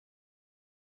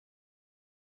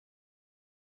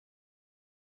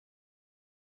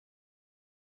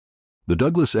The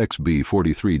Douglas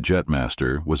XB-43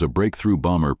 JetMaster was a breakthrough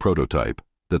bomber prototype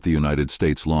that the United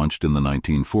States launched in the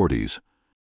 1940s.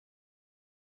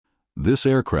 This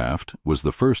aircraft was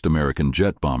the first American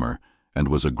jet bomber and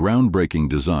was a groundbreaking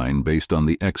design based on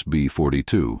the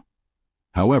XB-42.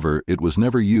 However, it was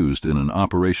never used in an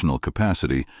operational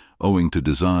capacity owing to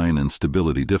design and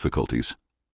stability difficulties.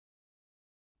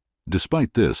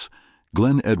 Despite this,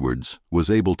 Glenn Edwards was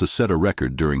able to set a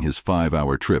record during his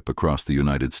 5-hour trip across the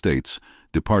United States,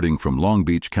 departing from Long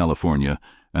Beach, California,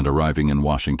 and arriving in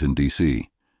Washington, D.C.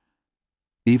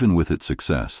 Even with its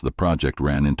success, the project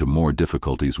ran into more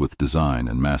difficulties with design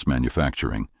and mass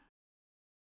manufacturing.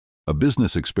 A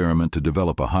business experiment to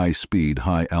develop a high-speed,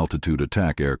 high-altitude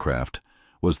attack aircraft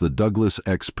was the Douglas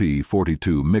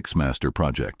XB-42 MixMaster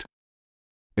project.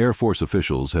 Air Force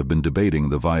officials have been debating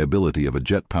the viability of a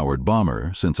jet-powered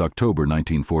bomber since October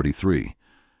 1943.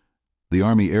 The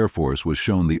Army Air Force was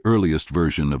shown the earliest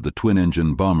version of the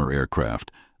twin-engine bomber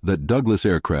aircraft that Douglas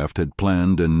Aircraft had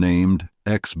planned and named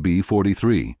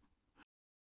XB-43.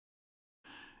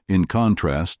 In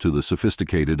contrast to the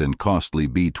sophisticated and costly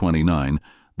B-29,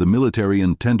 the military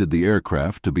intended the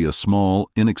aircraft to be a small,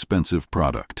 inexpensive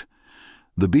product.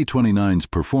 The B-29's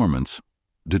performance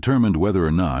determined whether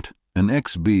or not an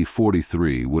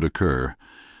XB-43 would occur.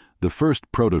 The first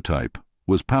prototype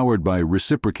was powered by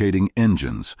reciprocating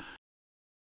engines,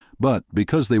 but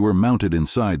because they were mounted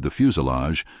inside the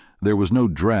fuselage, there was no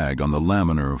drag on the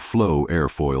laminar flow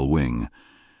airfoil wing.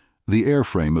 The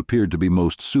airframe appeared to be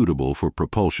most suitable for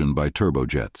propulsion by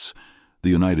turbojets. The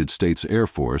United States Air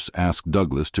Force asked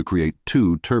Douglas to create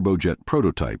 2 turbojet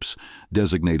prototypes,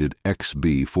 designated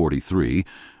XB-43,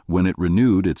 when it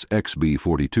renewed its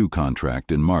XB-42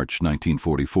 contract in March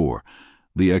 1944.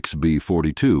 The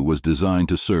XB-42 was designed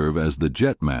to serve as the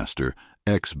JetMaster,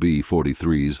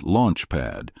 XB-43's launch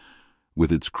pad.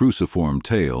 With its cruciform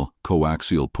tail,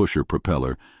 coaxial pusher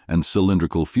propeller, and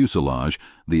cylindrical fuselage,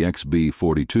 the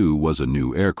XB-42 was a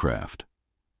new aircraft.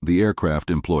 The aircraft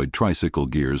employed tricycle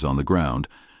gears on the ground,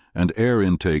 and air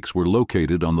intakes were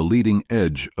located on the leading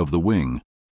edge of the wing.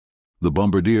 The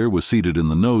bombardier was seated in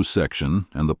the nose section,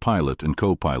 and the pilot and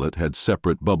co-pilot had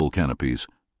separate bubble canopies.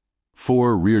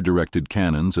 4 rear-directed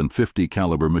cannons and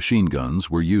 50-caliber machine guns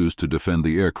were used to defend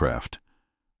the aircraft.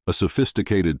 A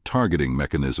sophisticated targeting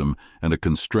mechanism and a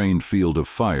constrained field of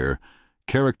fire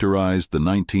characterized the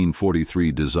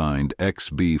 1943-designed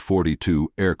XB-42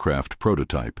 aircraft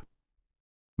prototype.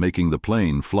 Making the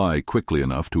plane fly quickly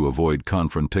enough to avoid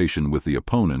confrontation with the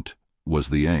opponent was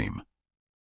the aim.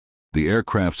 The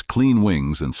aircraft's clean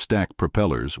wings and stacked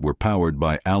propellers were powered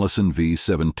by Allison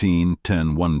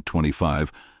V-17-10-125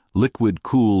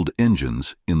 liquid-cooled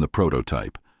engines in the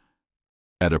prototype.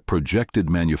 At a projected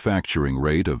manufacturing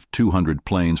rate of 200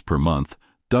 planes per month,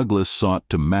 Douglas sought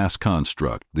to mass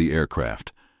construct the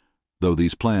aircraft. Though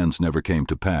these plans never came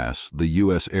to pass, the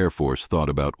U.S. Air Force thought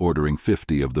about ordering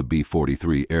 50 of the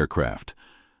B-43 aircraft.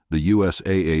 The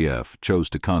USAAF chose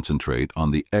to concentrate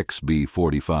on the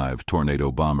XB-45 Tornado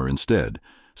bomber instead,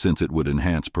 since it would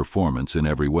enhance performance in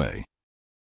every way.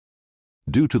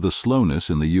 Due to the slowness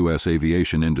in the U.S.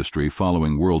 aviation industry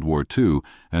following World War II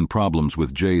and problems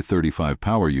with J-35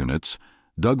 power units,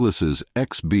 Douglas's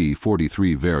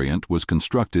XB-43 variant was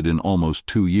constructed in almost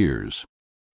 2 years.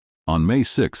 On May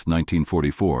 6,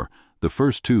 1944, the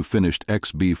first 2 finished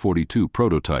XB-42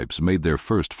 prototypes made their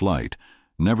first flight.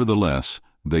 Nevertheless,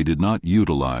 they did not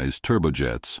utilize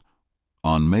turbojets.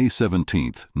 On May 17,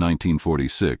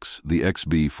 1946, the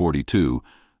XB-42,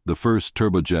 the first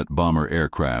turbojet bomber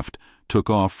aircraft,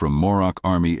 took off from Moorock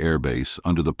Army Air Base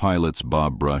under the pilots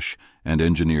Bob Brush and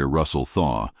engineer Russell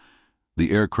Thaw.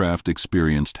 The aircraft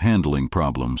experienced handling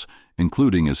problems,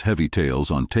 including as heavy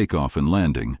tails on takeoff and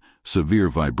landing, severe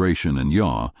vibration and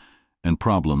yaw, and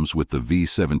problems with the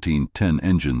V-17-10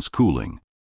 engine's cooling.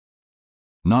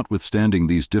 Notwithstanding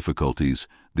these difficulties,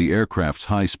 the aircraft's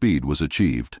high speed was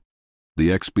achieved. The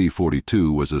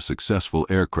XB-42 was a successful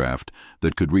aircraft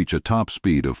that could reach a top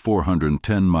speed of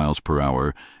 410 miles per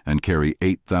hour and carry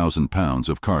 8,000 pounds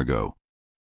of cargo.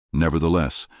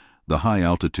 Nevertheless, the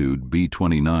high-altitude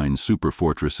B-29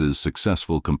 Superfortress's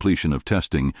successful completion of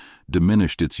testing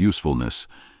diminished its usefulness,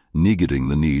 negating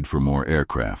the need for more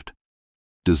aircraft.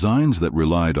 Designs that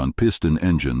relied on piston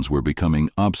engines were becoming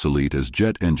obsolete as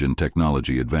jet engine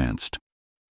technology advanced.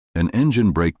 An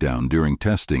engine breakdown during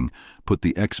testing put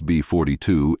the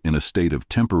XB-42 in a state of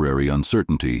temporary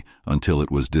uncertainty until it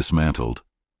was dismantled.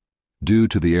 Due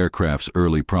to the aircraft's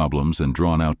early problems and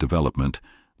drawn-out development,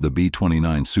 the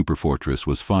B-29 Superfortress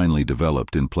was finally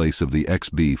developed in place of the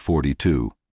XB-42.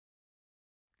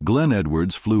 Glenn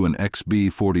Edwards flew an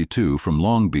XB-42 from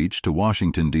Long Beach to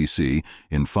Washington, D.C.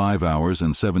 in 5 hours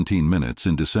and 17 minutes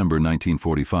in December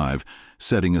 1945,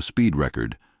 setting a speed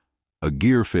record. A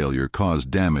gear failure caused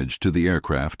damage to the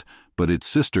aircraft, but its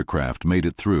sister craft made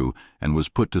it through and was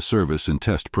put to service in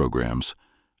test programs.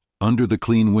 Under the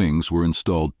clean wings were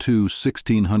installed two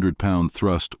 1,600-pound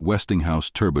thrust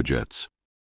Westinghouse turbojets.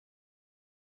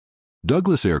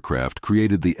 Douglas Aircraft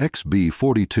created the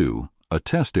XB-42, a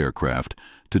test aircraft,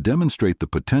 to demonstrate the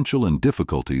potential and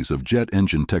difficulties of jet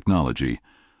engine technology.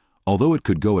 Although it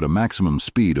could go at a maximum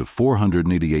speed of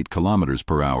 488 kilometers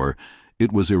per hour,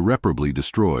 it was irreparably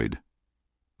destroyed.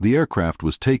 The aircraft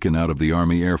was taken out of the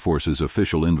Army Air Force's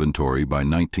official inventory by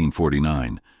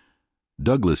 1949.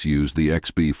 Douglas used the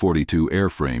XB-42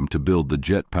 airframe to build the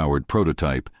jet-powered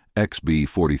prototype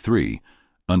XB-43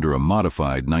 under a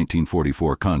modified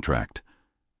 1944 contract.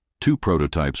 Two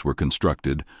prototypes were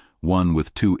constructed, one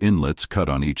with two inlets cut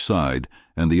on each side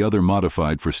and the other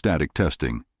modified for static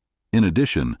testing. In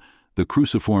addition, the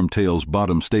cruciform tail's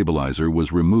bottom stabilizer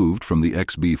was removed from the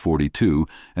XB-42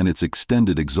 and its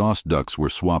extended exhaust ducts were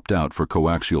swapped out for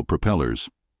coaxial propellers.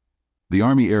 The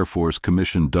Army Air Force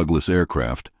commissioned Douglas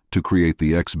Aircraft to create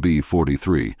the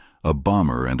XB-43, a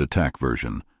bomber and attack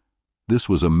version. This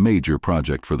was a major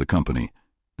project for the company.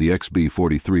 The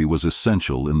XB-43 was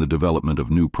essential in the development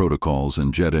of new protocols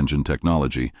and jet engine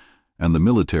technology, and the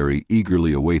military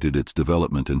eagerly awaited its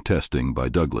development and testing by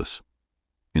Douglas.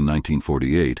 In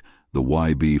 1948, the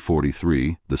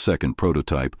YB-43, the second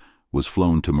prototype, was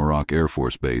flown to Muroc Air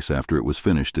Force Base after it was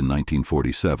finished in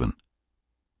 1947.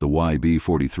 The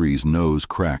YB-43's nose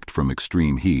cracked from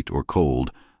extreme heat or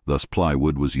cold, thus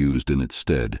plywood was used in its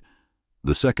stead.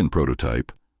 The second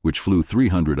prototype, which flew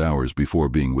 300 hours before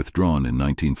being withdrawn in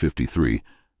 1953,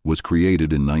 was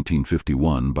created in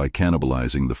 1951 by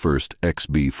cannibalizing the first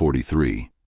XB-43.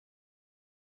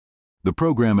 The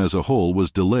program as a whole was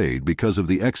delayed because of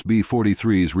the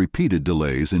XB-43's repeated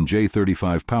delays in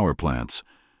J-35 power plants.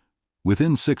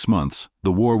 Within 6 months,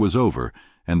 the war was over,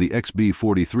 and the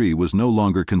XB-43 was no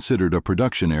longer considered a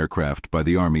production aircraft by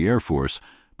the Army Air Force,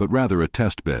 but rather a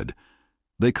test bed.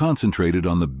 They concentrated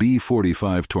on the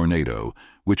B-45 Tornado,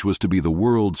 which was to be the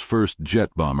world's first jet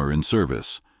bomber in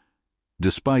service.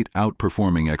 Despite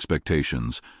outperforming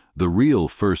expectations, the real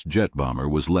first jet bomber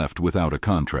was left without a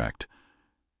contract.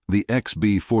 The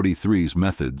XB-43's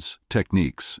methods,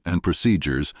 techniques, and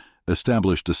procedures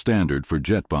established a standard for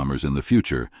jet bombers in the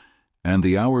future, and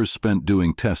the hours spent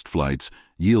doing test flights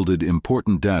yielded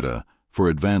important data for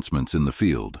advancements in the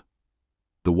field.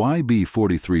 The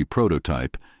YB-43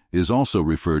 prototype is also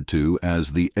referred to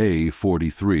as the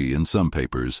A-43 in some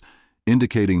papers,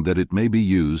 indicating that it may be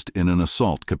used in an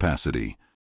assault capacity.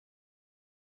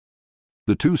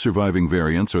 The two surviving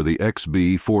variants are the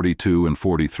XB-42 and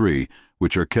 43,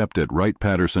 which are kept at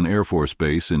Wright-Patterson Air Force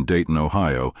Base in Dayton,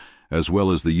 Ohio, as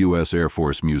well as the U.S. Air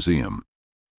Force Museum.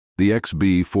 The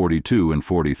XB-42 and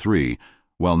 43,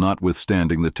 while not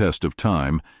withstanding the test of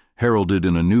time, heralded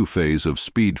in a new phase of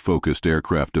speed-focused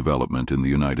aircraft development in the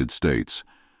United States.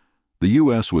 The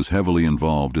U.S. was heavily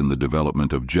involved in the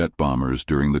development of jet bombers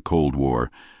during the Cold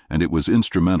War, and it was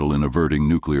instrumental in averting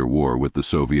nuclear war with the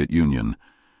Soviet Union.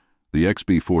 The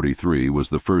XB-43 was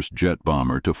the first jet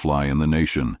bomber to fly in the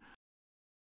nation.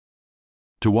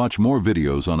 To watch more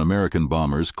videos on American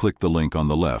bombers, click the link on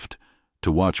the left.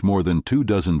 To watch more than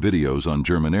 24 videos on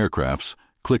German aircrafts,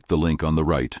 click the link on the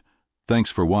right. Thanks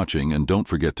for watching and don't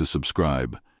forget to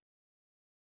subscribe.